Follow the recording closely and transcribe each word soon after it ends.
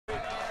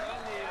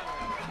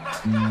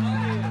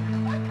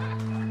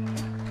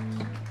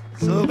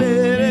So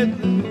big,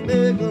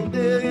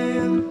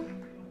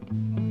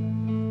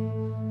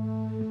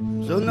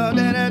 so no,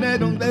 that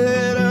don't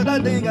better. I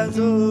think I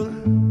saw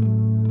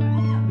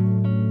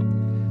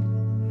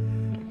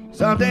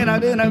something I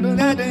didn't do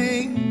that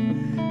thing.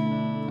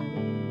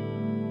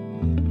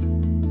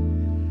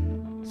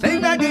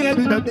 Same like I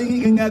do the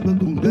thing I go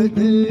good.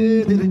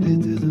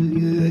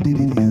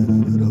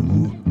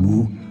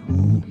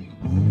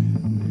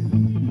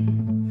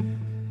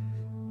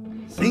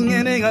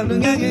 Singing, I do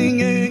that.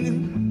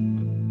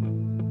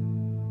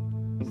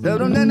 So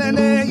don't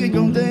let you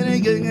come to the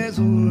gang,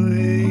 so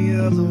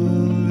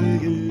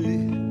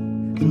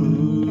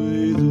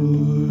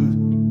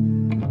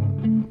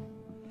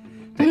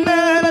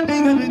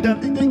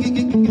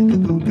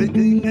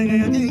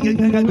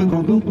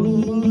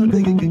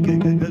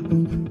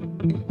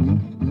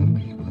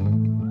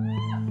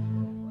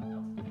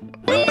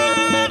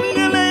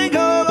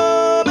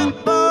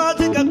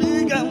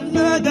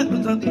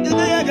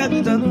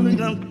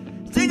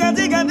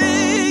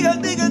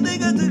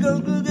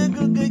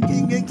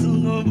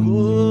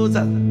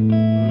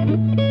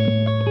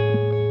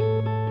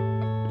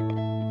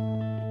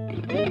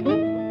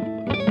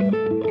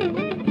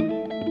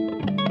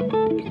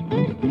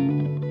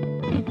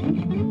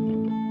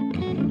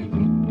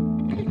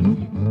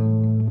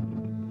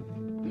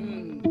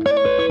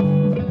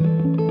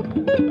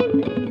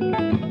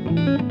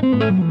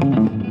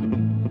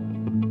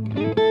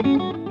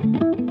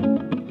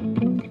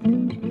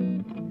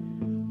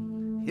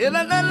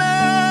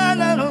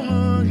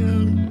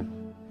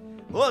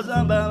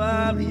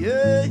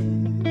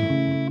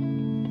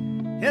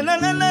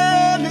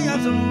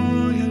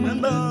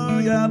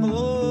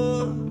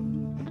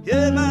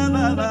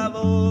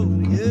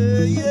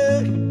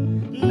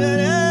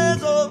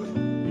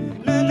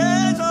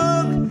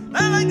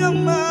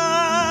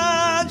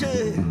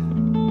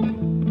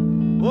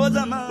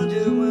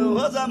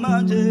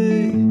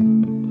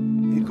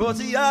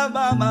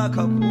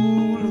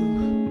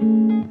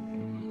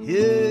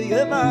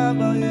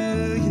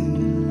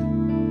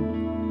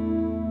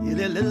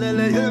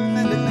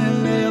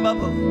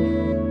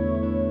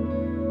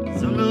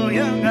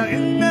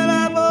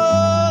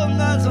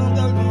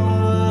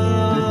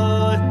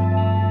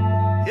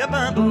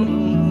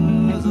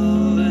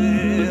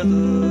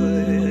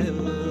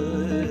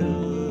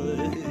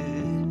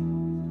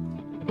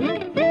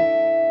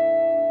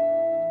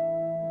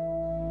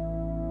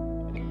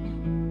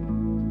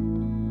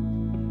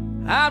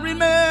I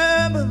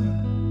remember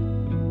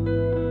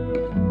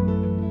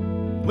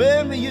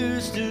when we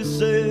used to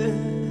sit,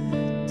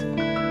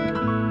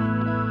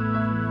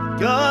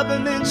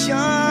 government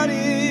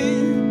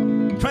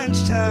shining,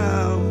 French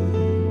town,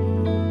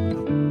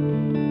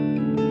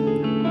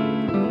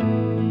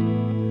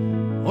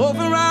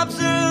 over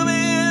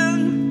observing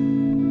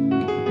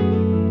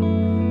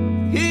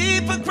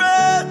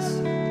hypocrites,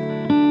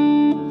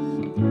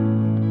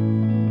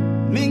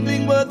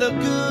 mingling with the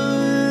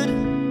good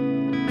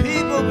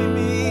people we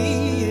meet.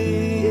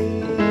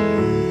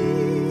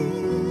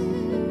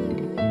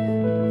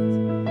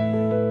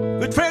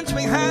 Good friends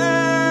we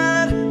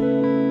had,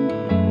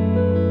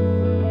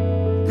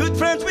 good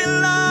friends we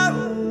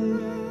lost,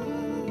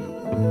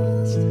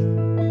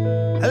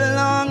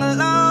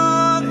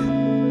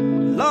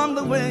 along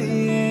the way.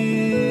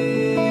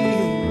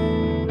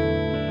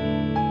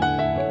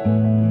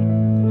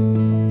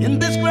 In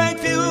this great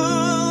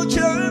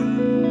future,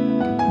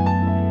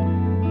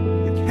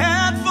 you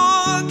can't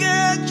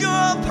forget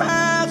your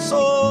past,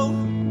 so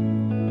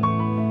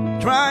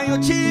dry your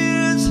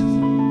tears,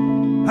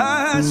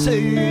 I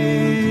say.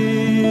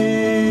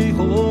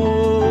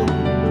 Oh,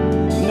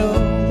 no,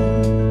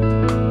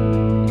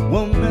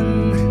 woman,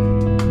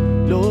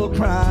 don't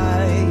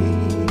cry.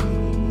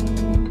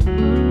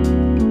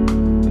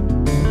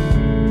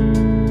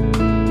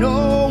 No,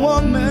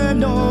 woman,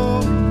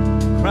 don't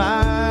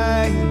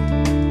cry.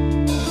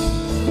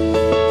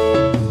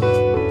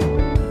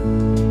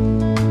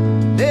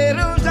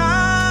 Little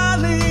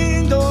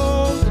darling,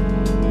 don't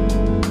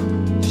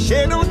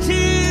shed no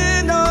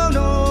tear, no,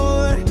 no.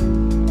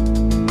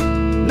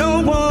 No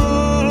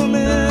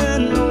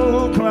woman,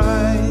 no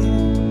cry.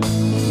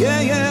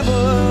 Yeah, yeah,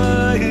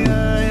 boy,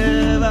 yeah,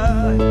 yeah,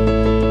 boy.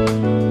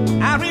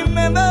 I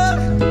remember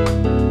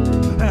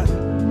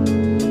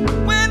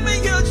when we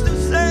used to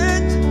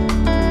sit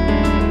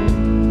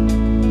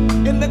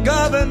in the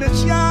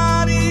government's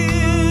yard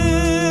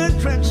in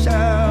French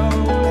town.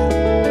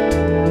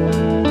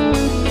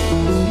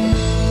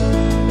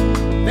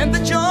 Then the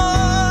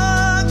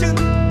Georgian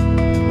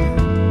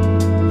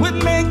would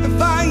make the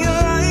fire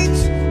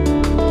lights,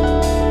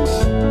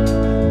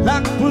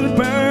 like wood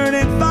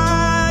burning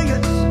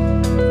fires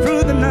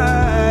through the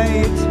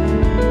night.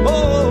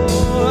 Oh,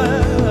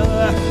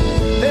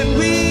 then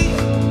we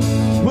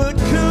would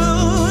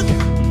cook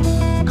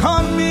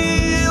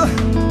cornmeal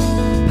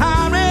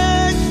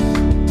porridge,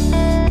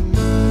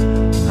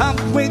 of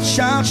which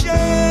I'll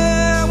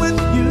share with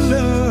you,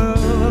 love.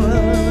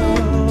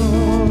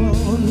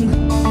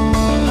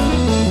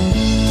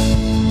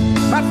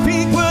 My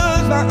feet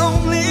was my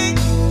only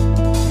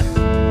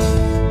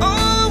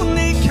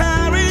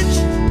carriage.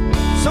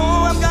 So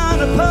I'm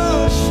gonna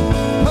push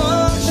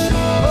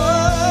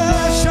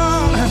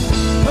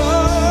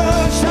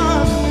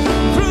on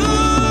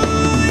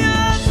through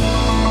it.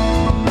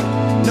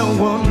 No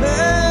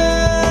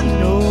woman,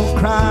 no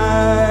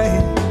cry.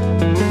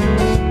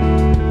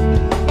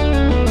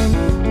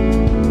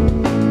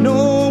 No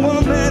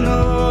woman,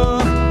 no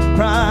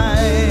cry.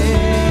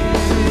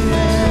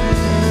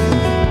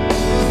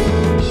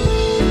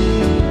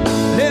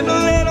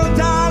 Little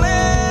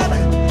darling,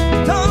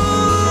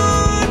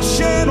 don't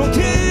shed no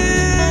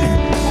tear.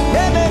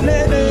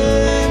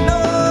 No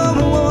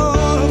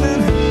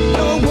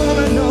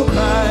woman, no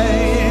cry.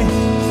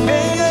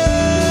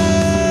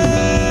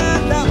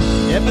 Now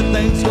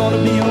everything's gonna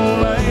be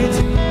alright.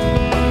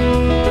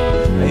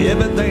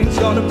 Everything's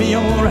gonna be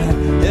alright.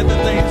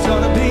 Everything's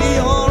gonna be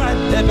alright.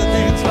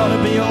 Everything's gonna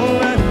be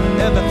alright.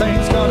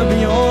 Everything's gonna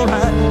be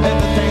alright.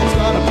 Everything's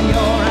gonna be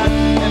alright.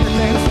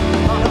 Everything's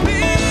gonna be.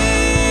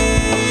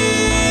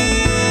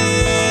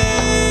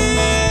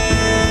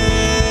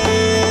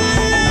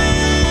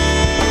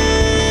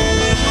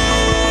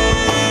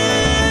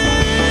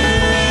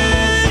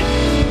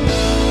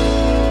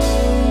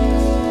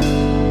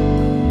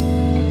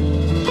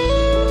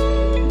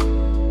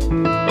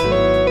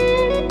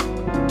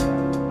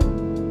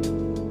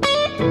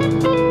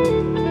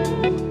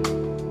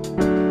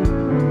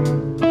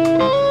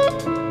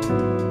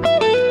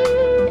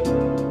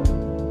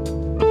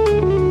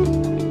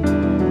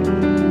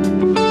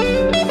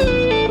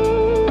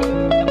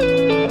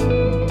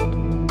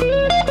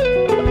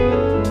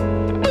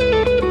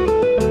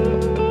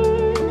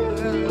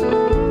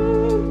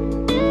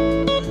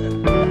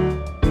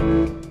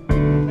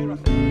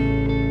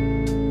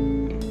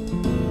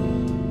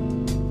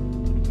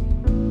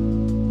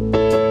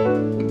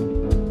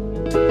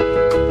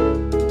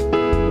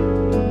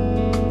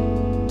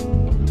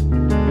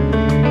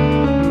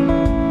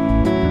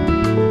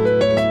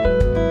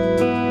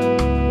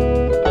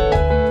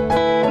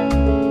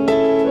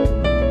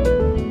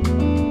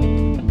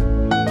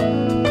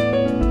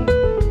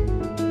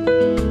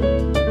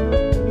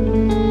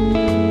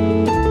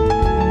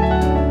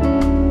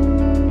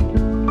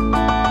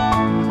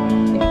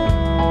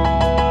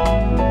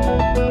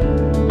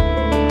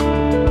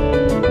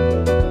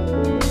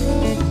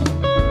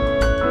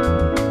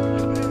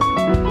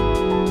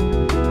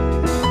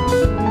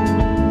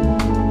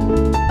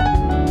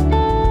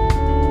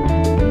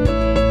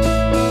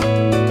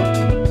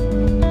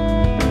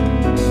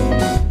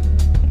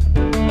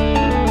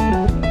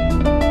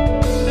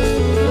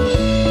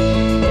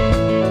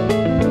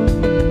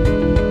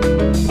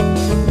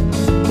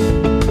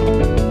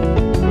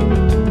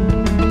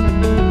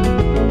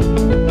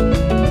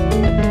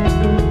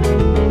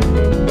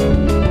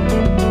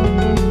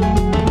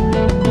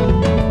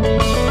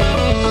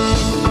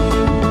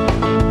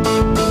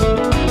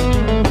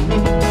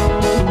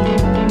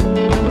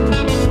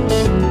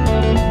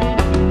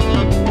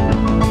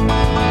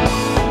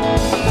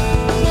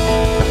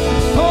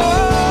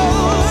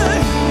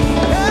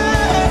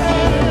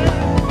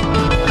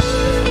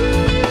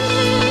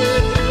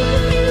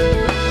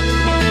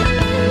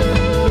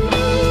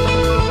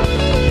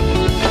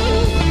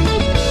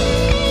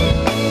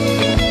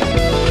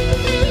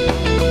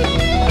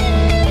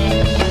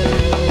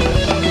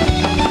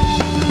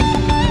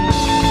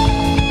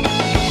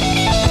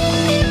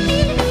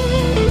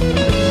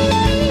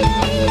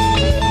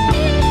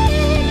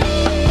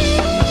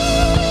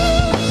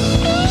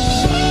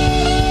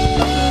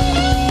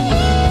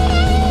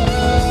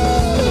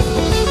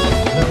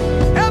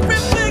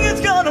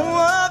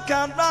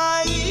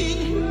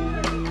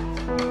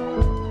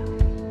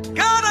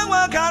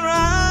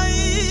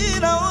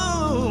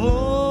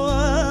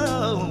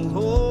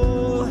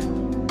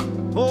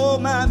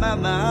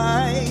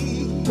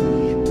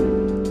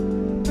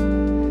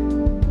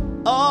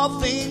 All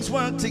things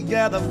work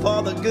together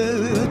for the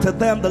good to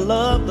them that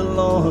love the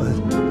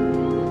Lord,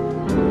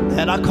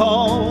 that are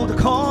called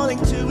according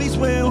to his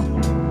will,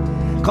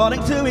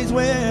 according to his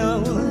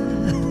will.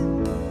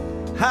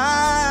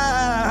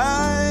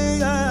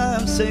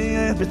 I'm saying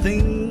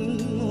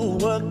everything will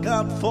work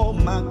out for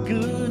my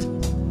good.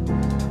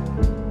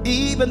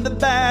 Even the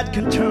bad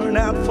can turn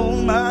out for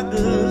my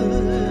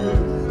good.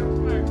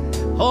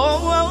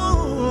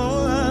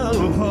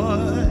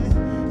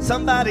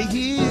 Somebody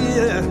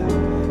here,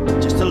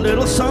 just a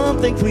little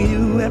something for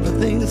you.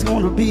 Everything is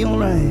gonna be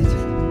alright.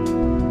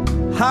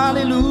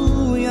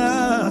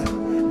 Hallelujah,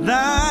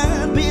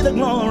 thine be the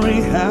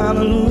glory.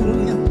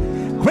 Hallelujah.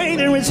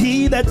 Greater is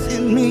he that's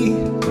in me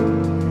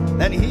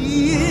than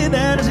he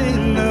that is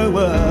in the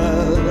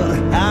world.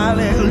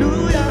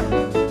 Hallelujah,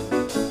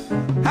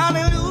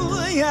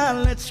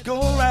 hallelujah. Let's go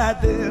right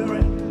there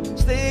and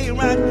stay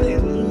right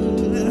there.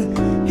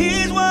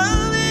 He's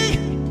worthy,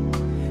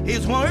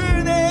 he's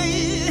worthy.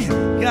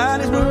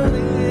 God is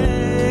worthy,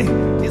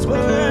 he's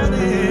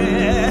worthy,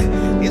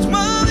 he's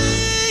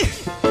worthy,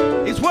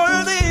 he's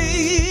worthy,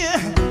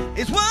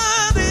 he's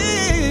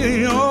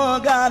worthy. Oh,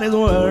 God is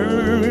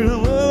worthy.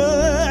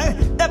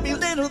 Every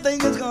little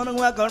thing is gonna gonna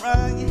work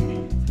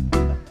alright.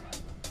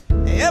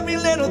 Every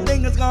little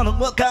thing is gonna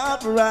work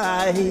out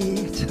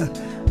right.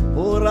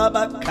 Oh,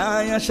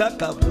 Rabakaya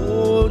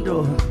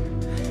Shakabondo.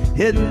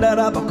 Hidda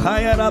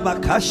Rabakaya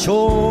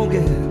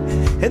Rabakashonge.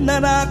 Hidda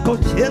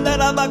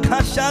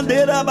Rabakashande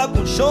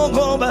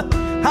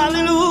Rabakushongo.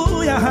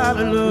 Hallelujah,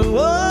 hallelujah.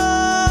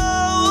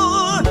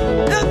 Oh,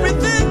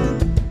 everything.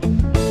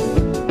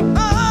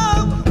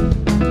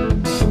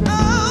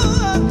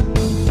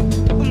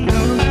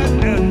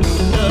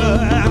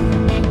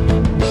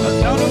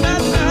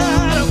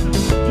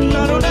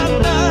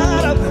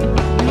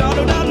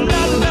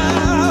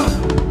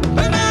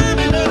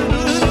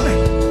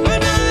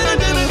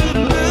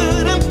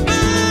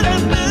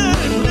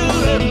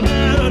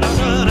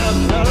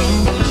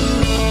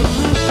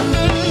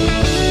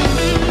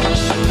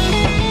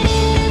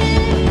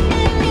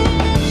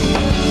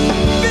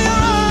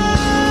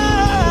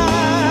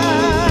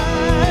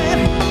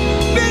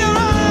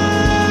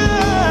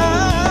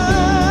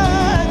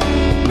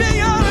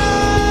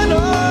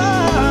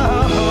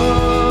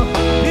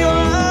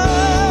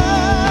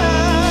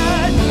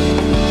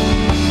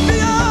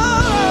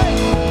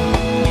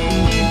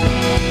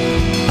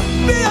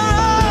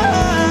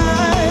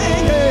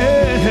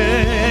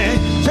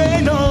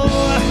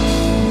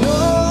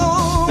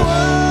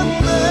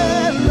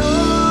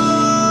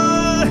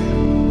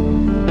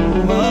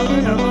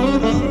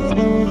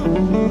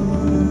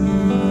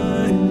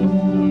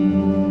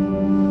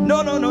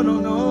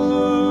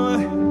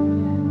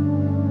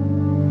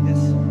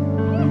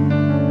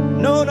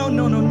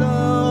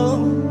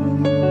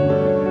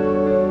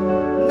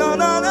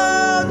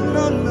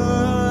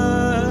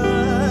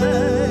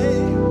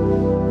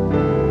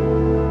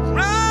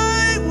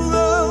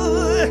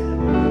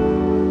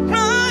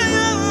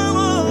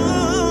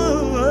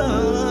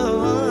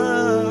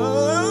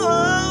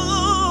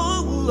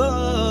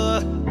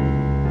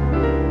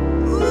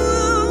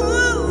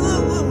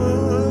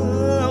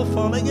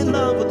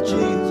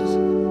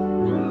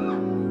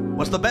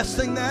 What's the best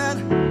thing that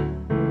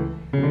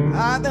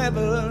I've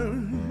ever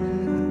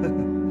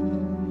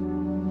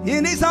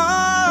in his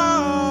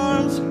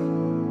arms?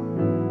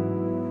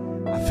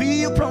 I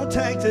feel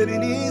protected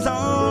in his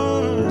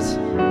arms,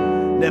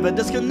 never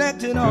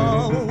disconnected.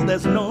 Oh,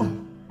 there's no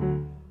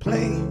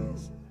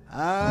place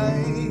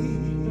I'd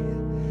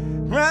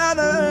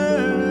rather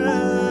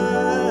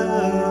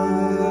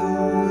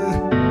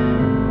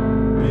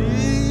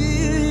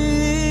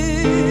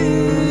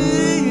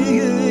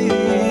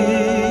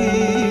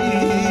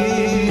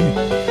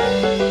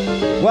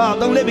Wow,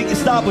 don't let me get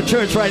stopped with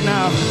church right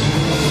now.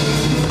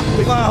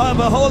 We're going to have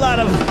a whole lot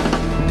of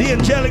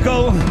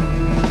D'Angelico.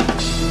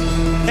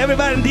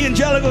 Everybody in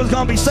D'Angelico is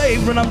going to be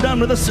saved when I'm done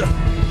with this. You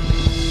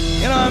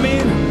know what I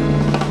mean?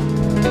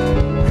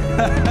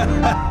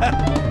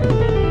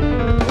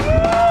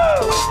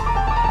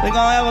 We're going to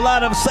have a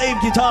lot of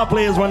saved guitar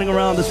players running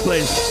around this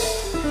place.